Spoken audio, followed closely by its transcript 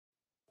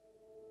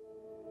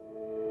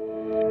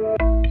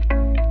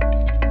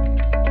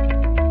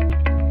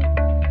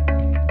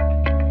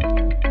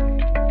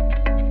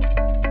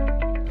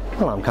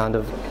I'm kind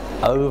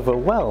of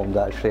overwhelmed,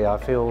 actually. I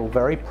feel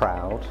very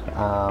proud,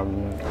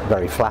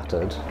 very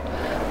flattered,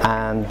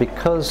 and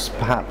because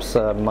perhaps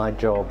my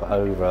job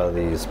over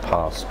these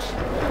past,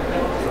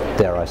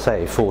 dare I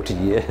say, 40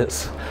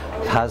 years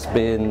has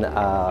been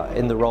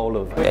in the role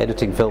of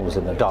editing films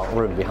in a dark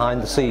room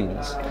behind the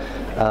scenes,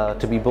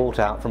 to be brought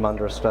out from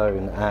under a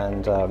stone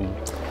and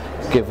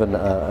given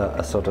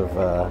a sort of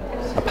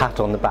a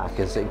pat on the back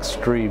is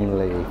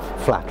extremely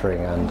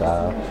flattering and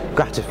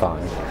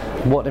gratifying.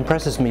 What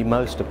impresses me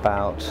most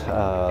about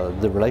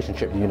the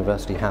relationship the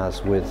university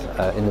has with,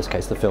 in this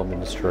case, the film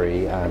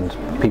industry and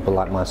people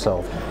like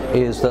myself,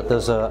 is that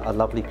there's a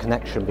lovely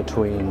connection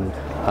between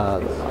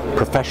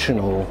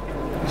professional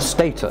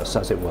status,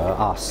 as it were,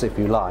 us if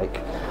you like,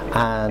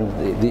 and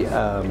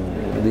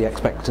the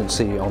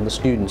expectancy on the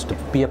students to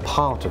be a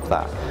part of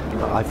that.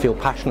 I feel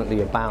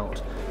passionately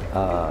about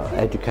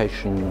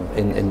education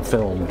in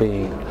film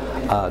being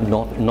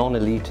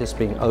non-elitist,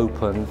 being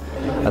open,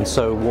 and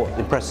so what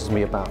impresses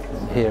me about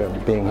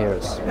being here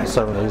at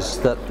Solent is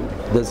that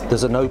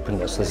there's an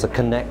openness, there's a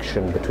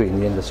connection between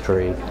the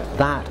industry,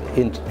 that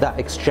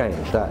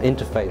exchange, that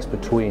interface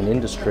between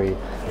industry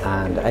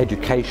and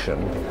education,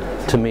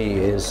 to me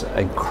is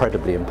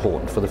incredibly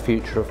important for the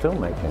future of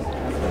filmmaking.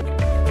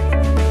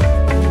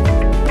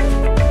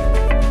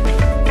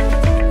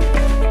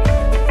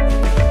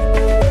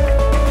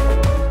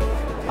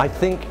 I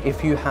think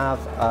if you have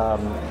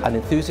an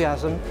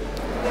enthusiasm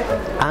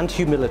and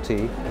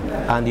humility,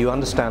 and you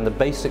understand the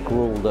basic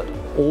rule that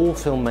all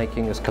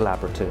filmmaking is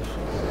collaborative,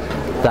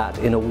 that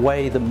in a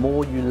way the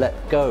more you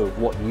let go of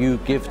what you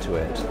give to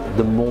it,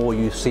 the more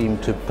you seem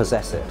to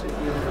possess it.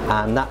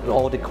 And that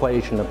odd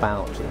equation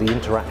about the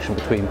interaction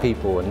between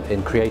people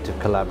in creative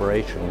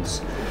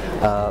collaborations,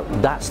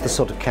 that's the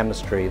sort of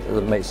chemistry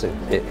that makes it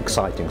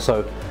exciting.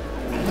 So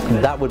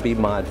that would be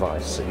my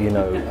advice, you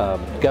know,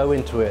 go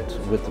into it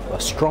with a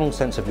strong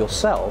sense of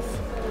yourself,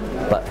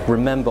 but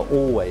remember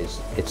always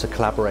it's a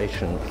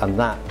collaboration, and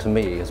that to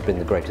me has been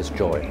the greatest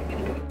joy.